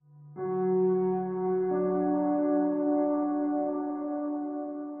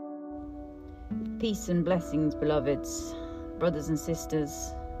Peace and blessings, beloveds, brothers and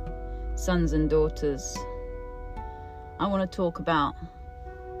sisters, sons and daughters. I want to talk about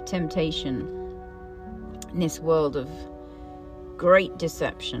temptation in this world of great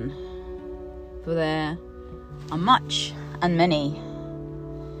deception. For there are much and many.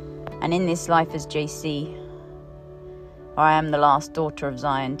 And in this life as JC, I am the last daughter of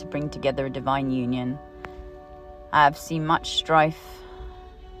Zion to bring together a divine union. I have seen much strife,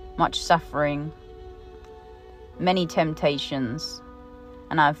 much suffering, many temptations,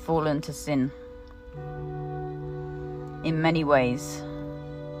 and I have fallen to sin in many ways.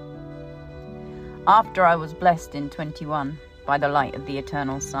 After I was blessed in 21 by the light of the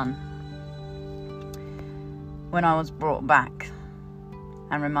eternal Son, when I was brought back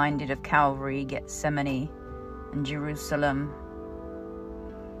and reminded of Calvary, Gethsemane, and Jerusalem,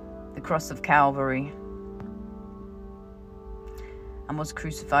 the cross of Calvary, and was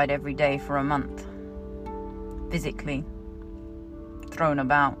crucified every day for a month, physically thrown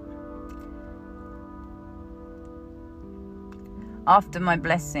about. After my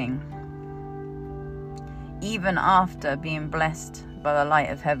blessing, even after being blessed by the light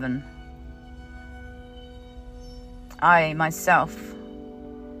of heaven, I myself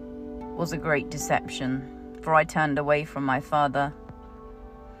was a great deception, for I turned away from my Father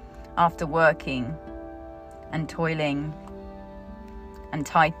after working and toiling and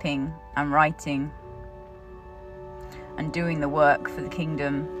typing and writing and doing the work for the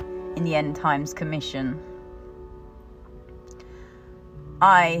kingdom in the end times commission.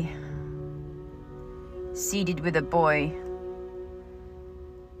 I seeded with a boy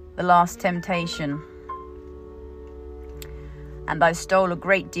the last temptation, and I stole a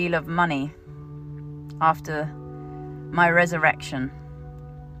great deal of money after my resurrection,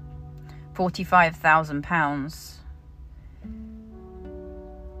 £45,000.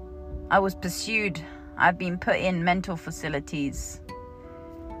 I was pursued. I've been put in mental facilities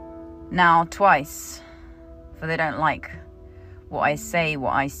now twice, for they don't like what I say,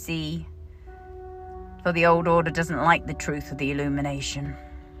 what I see. For the old order doesn't like the truth of the illumination.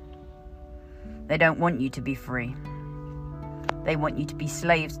 They don't want you to be free. They want you to be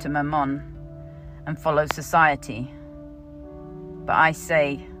slaves to Mammon and follow society. But I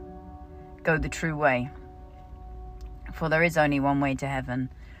say, go the true way, for there is only one way to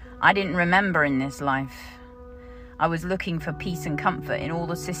heaven. I didn't remember in this life. I was looking for peace and comfort in all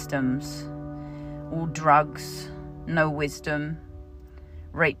the systems, all drugs, no wisdom,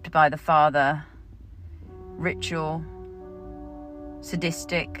 raped by the father, ritual,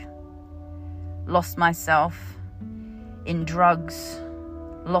 sadistic, lost myself in drugs,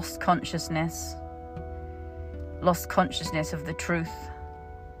 lost consciousness of the truth,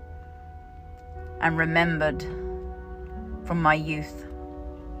 and remembered from my youth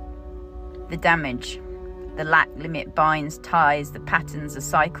the damage, the lack limit binds, ties, the patterns, the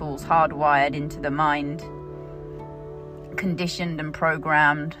cycles hardwired into the mind, conditioned and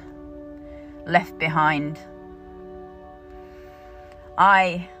programmed, left behind.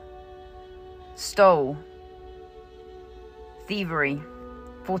 I stole thievery,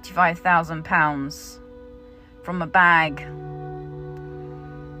 £45,000 from a bag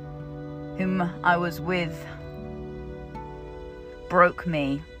whom I was with, broke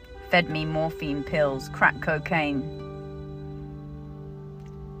me, fed me morphine pills, crack cocaine.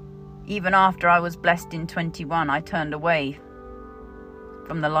 Even after I was blessed in 21, I turned away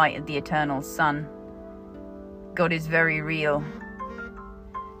from the light of the eternal Son. God is very real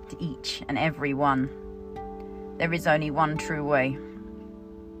to each and every one. There is only one true way.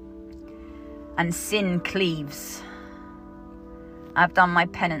 And sin cleaves. I've done my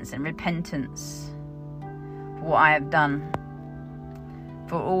penance and repentance for what I have done.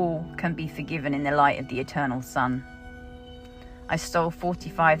 For all can be forgiven in the light of the eternal Son. I stole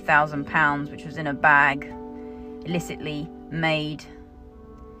 £45,000, which was in a bag, illicitly made,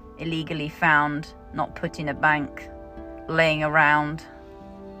 illegally found, not put in a bank, laying around.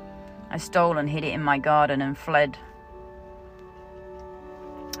 I stole and hid it in my garden and fled.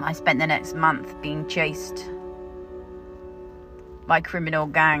 I spent the next month being chased by criminal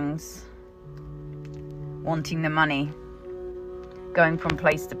gangs, wanting the money, going from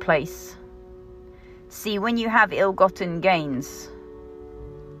place to place. See, when you have ill-gotten gains,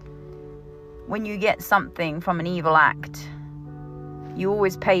 when you get something from an evil act, you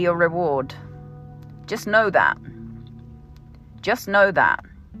always pay your reward. Just know that. Just know that.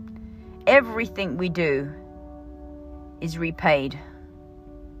 Everything we do is repaid,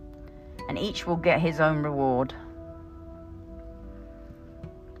 and each will get his own reward.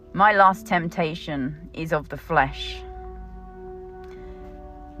 My last temptation is of the flesh.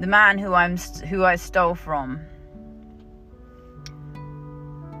 The man who I stole from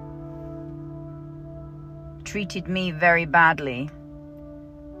treated me very badly,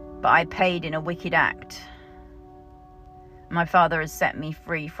 but I paid in a wicked act. My Father has set me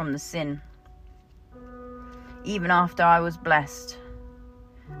free from the sin, even after I was blessed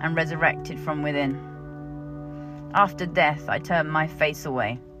and resurrected from within. After death, I turned my face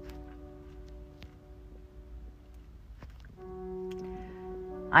away.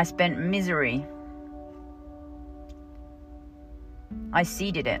 I spent misery. I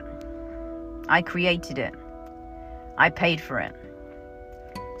seeded it. I created it. I paid for it.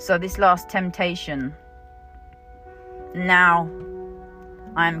 So this last temptation, now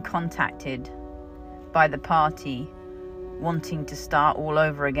I am contacted by the party wanting to start all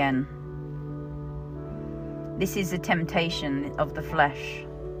over again. This is a temptation of the flesh,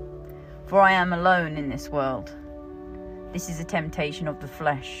 for I am alone in this world. This is a temptation of the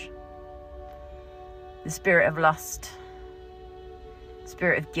flesh. The spirit of lust,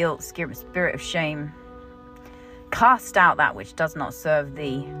 spirit of guilt, spirit of shame. Cast out that which does not serve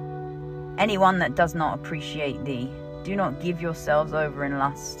thee. Anyone that does not appreciate thee. Do not give yourselves over in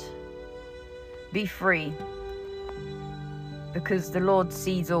lust. Be free, because the Lord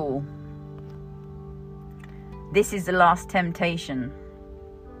sees all. This is the last temptation,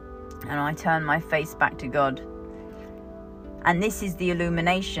 and I turn my face back to God. And this is the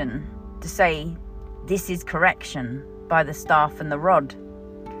illumination to say, this is correction by the staff and the rod.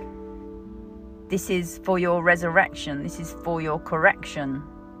 This is for your resurrection. This is for your correction.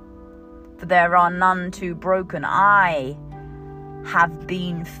 For there are none too broken. I have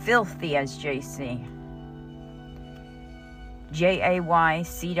been filthy as JC.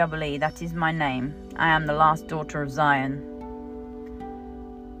 Jaycee, that is my name. I am the last daughter of Zion.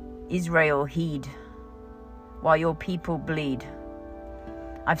 Israel, heed, while your people bleed.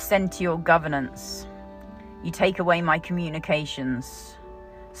 I've sent to your governance. You take away my communications,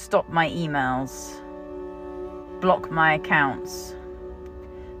 stop my emails, block my accounts.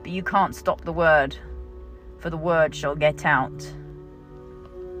 But you can't stop the word, for the word shall get out.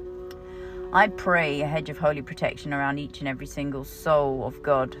 I pray a hedge of holy protection around each and every single soul of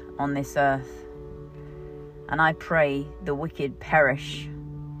God on this earth. And I pray the wicked perish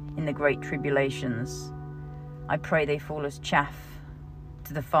in the great tribulations. I pray they fall as chaff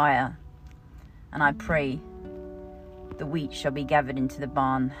to the fire. And I pray the wheat shall be gathered into the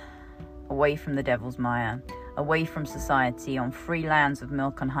barn, away from the devil's mire, away from society, on free lands of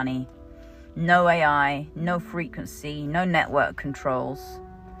milk and honey. No AI, no frequency, no network controls.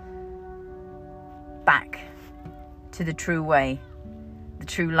 Back to the true way, the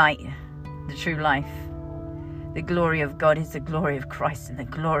true light, the true life. The glory of God is the glory of Christ, and the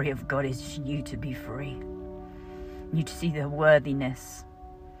glory of God is you to be free. You to see the worthiness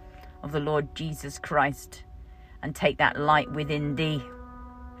of the Lord Jesus Christ and take that light within thee.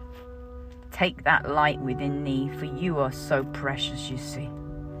 Take that light within thee, for you are so precious, you see.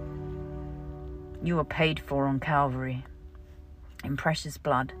 You are paid for on Calvary in precious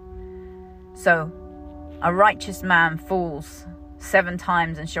blood. So a righteous man falls 7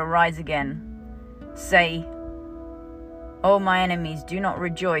 times and shall rise again. Say, O my enemies, do not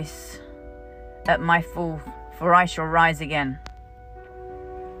rejoice at my fall, for I shall rise again.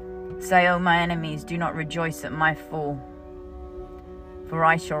 Say, O my enemies, do not rejoice at my fall, for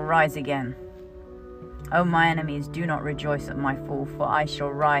I shall rise again. O my enemies, do not rejoice at my fall, for I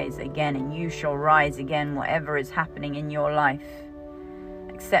shall rise again, and you shall rise again, whatever is happening in your life.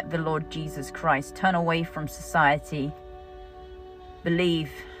 Accept the Lord Jesus Christ. Turn away from society.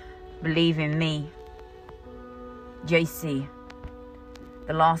 Believe in me. JC,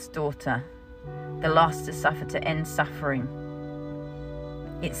 the last daughter, the last to suffer to end suffering.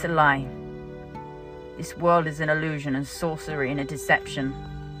 It's a lie. This world is an illusion and sorcery and a deception.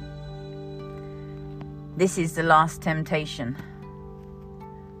 This is the last temptation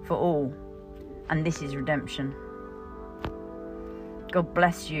for all, and this is redemption. God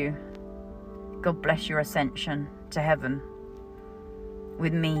bless you. God bless your ascension to heaven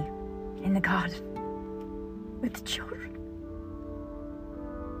with me in the garden with the children.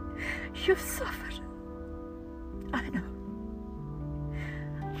 You've suffered.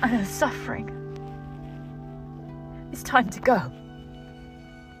 I know suffering. It's time to go,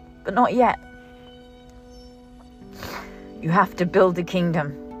 but not yet. You have to build a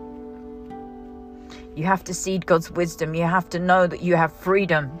kingdom. You have to seed God's wisdom. You have to know that you have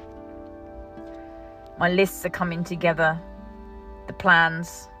freedom. My lists are coming together. The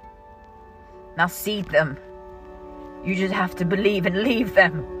plans. Now seed them. You just have to believe and leave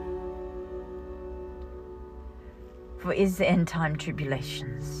them. For is the end time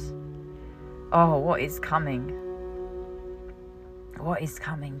tribulations. Oh, what is coming? What is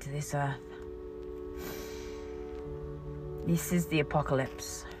coming to this earth? This is the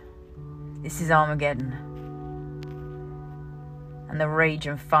apocalypse. This is Armageddon. And the rage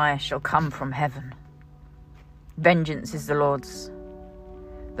and fire shall come from heaven. Vengeance is the Lord's,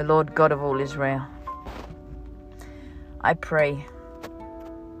 the Lord God of all Israel. I pray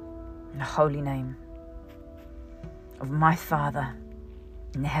in the holy name of my Father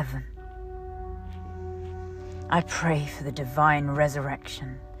in heaven. I pray for the divine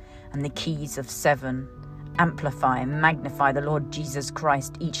resurrection and the keys of 7. Amplify and magnify the Lord Jesus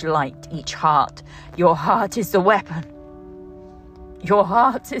Christ, each light, each heart. Your heart is the weapon. Your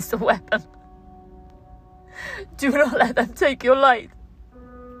heart is the weapon. Do not let them take your light.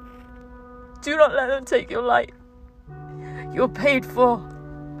 Do not let them take your light. You're paid for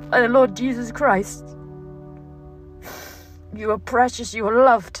by the Lord Jesus Christ. You are precious. You are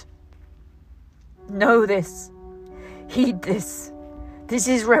loved. Know this. Heed this. This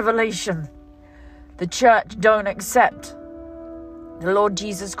is revelation. The church don't accept the Lord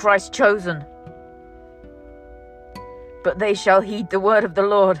Jesus Christ chosen, but they shall heed the word of the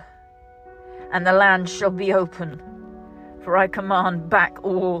Lord, and the land shall be open. For I command back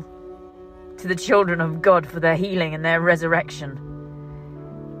all to the children of God for their healing and their resurrection.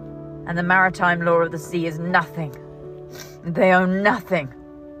 And the maritime law of the sea is nothing. They own nothing.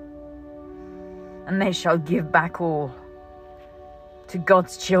 And they shall give back all to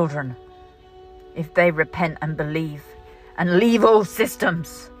God's children, if they repent and believe and leave all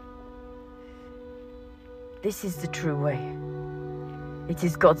systems. This is the true way. It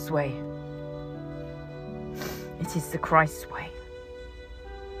is God's way. It is the Christ's way.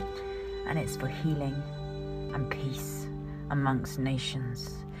 And it's for healing and peace amongst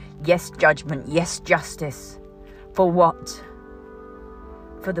nations. Yes, judgment. Yes, justice. For what?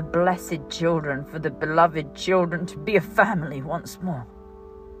 For the blessed children, for the beloved children to be a family once more.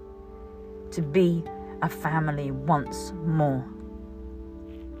 To be a family once more.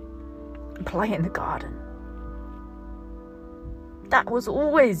 Play in the garden. That was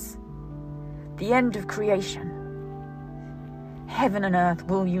always the end of creation. Heaven and earth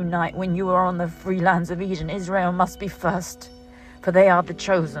will unite when you are on the free lands of Eden. Israel must be first, for they are the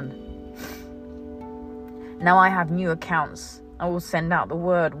chosen. Now I have new accounts. I will send out the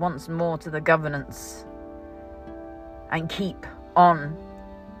word once more to the governance and keep on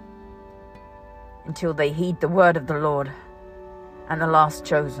until they heed the word of the Lord and the last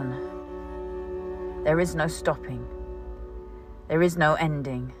chosen. There is no stopping. There is no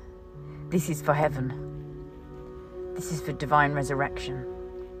ending. This is for heaven. This is for divine resurrection.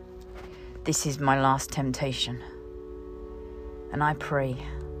 This is my last temptation. And I pray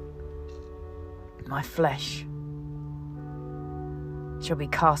my flesh shall be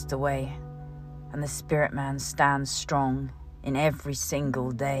cast away and the spirit man stands strong in every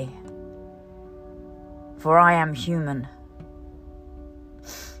single day. For I am human.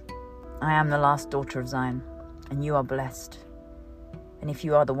 I am the last daughter of Zion, and you are blessed. And if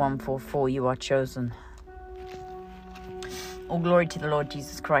you are the 144, you are chosen. All glory to the Lord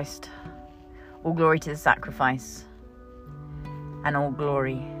Jesus Christ. All glory to the sacrifice. And all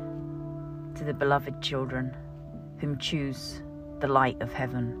glory to the beloved children whom choose the light of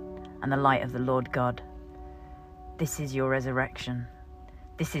heaven and the light of the Lord God. This is your resurrection.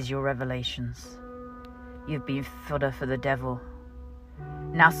 This is your revelations. You've been fodder for the devil.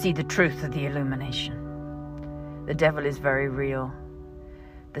 Now see the truth of the illumination. The devil is very real.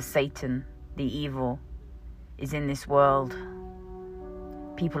 The Satan, the evil, is in this world.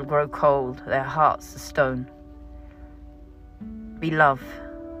 People grow cold, their hearts are stone. Be love.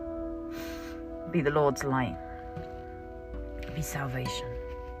 Be the Lord's light. Be salvation.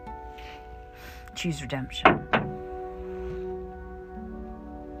 Choose redemption.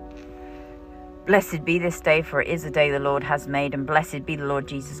 Blessed be this day, for it is a day the Lord has made, and blessed be the Lord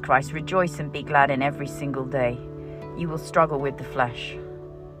Jesus Christ. Rejoice and be glad in every single day. You will struggle with the flesh.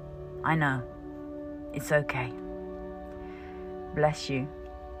 I know. It's okay. Bless you.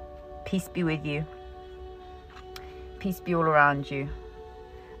 Peace be with you. Peace be all around you.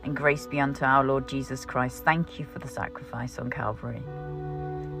 And grace be unto our Lord Jesus Christ. Thank you for the sacrifice on Calvary.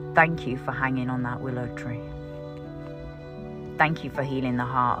 Thank you for hanging on that willow tree. Thank you for healing the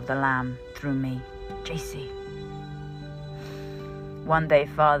heart of the Lamb through me, JC. One day,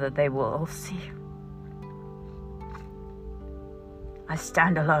 Father, they will all see. I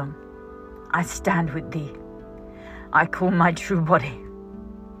stand alone. I stand with thee. I call my true body.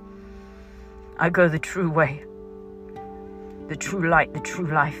 I go the true way, the true light, the true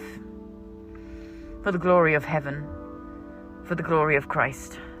life, for the glory of heaven for the glory of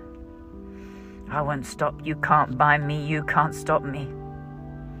Christ. I won't stop. You can't bind me. You can't stop me.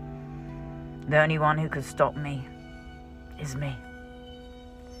 The only one who could stop me is me.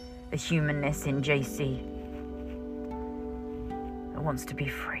 The humanness in JC that wants to be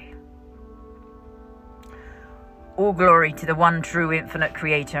free. All glory to the one true infinite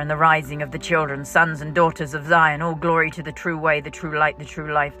creator and the rising of the children, sons and daughters of Zion. All glory to the true way, the true light, the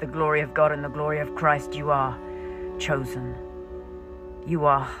true life, the glory of God and the glory of Christ. You are chosen. You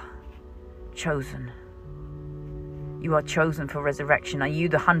are chosen. You are chosen for resurrection. Are you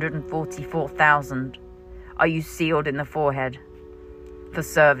the 144,000? Are you sealed in the forehead for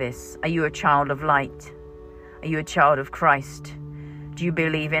service? Are you a child of light? Are you a child of Christ? Do you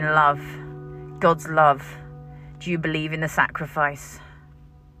believe in love, God's love? Do you believe in the sacrifice?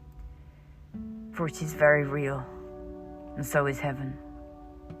 For it is very real, and so is heaven.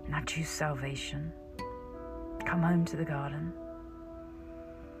 Now choose salvation. Come home to the garden.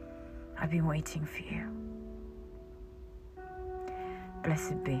 I've been waiting for you.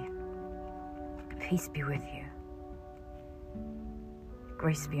 Blessed be. Peace be with you.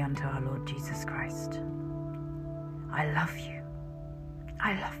 Grace be unto our Lord Jesus Christ. I love you.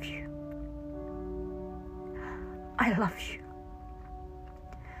 I love you. I love you.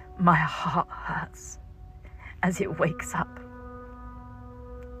 My heart hurts as it wakes up.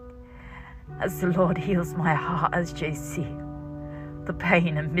 As the Lord heals my heart as JC, the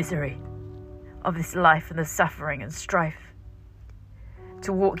pain and misery of this life and the suffering and strife,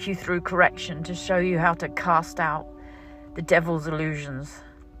 to walk you through correction, to show you how to cast out the devil's illusions,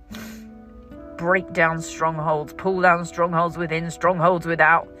 break down strongholds, pull down strongholds within, strongholds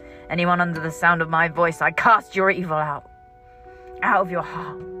without. Anyone under the sound of my voice, I cast your evil out of your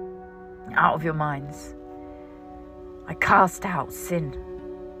heart, out of your minds. I cast out sin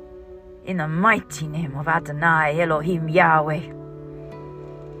in the mighty name of Adonai, Elohim, Yahweh.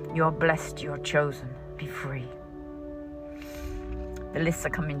 You are blessed, you are chosen. Be free. The lists are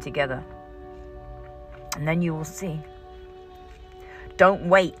coming together, and then you will see. Don't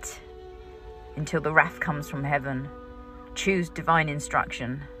wait until the wrath comes from heaven. Choose divine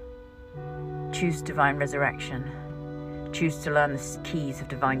instruction. Choose divine resurrection. Choose to learn the keys of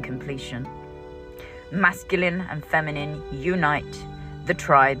divine completion. Masculine and feminine unite. The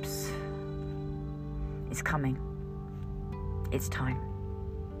tribes is coming. It's time.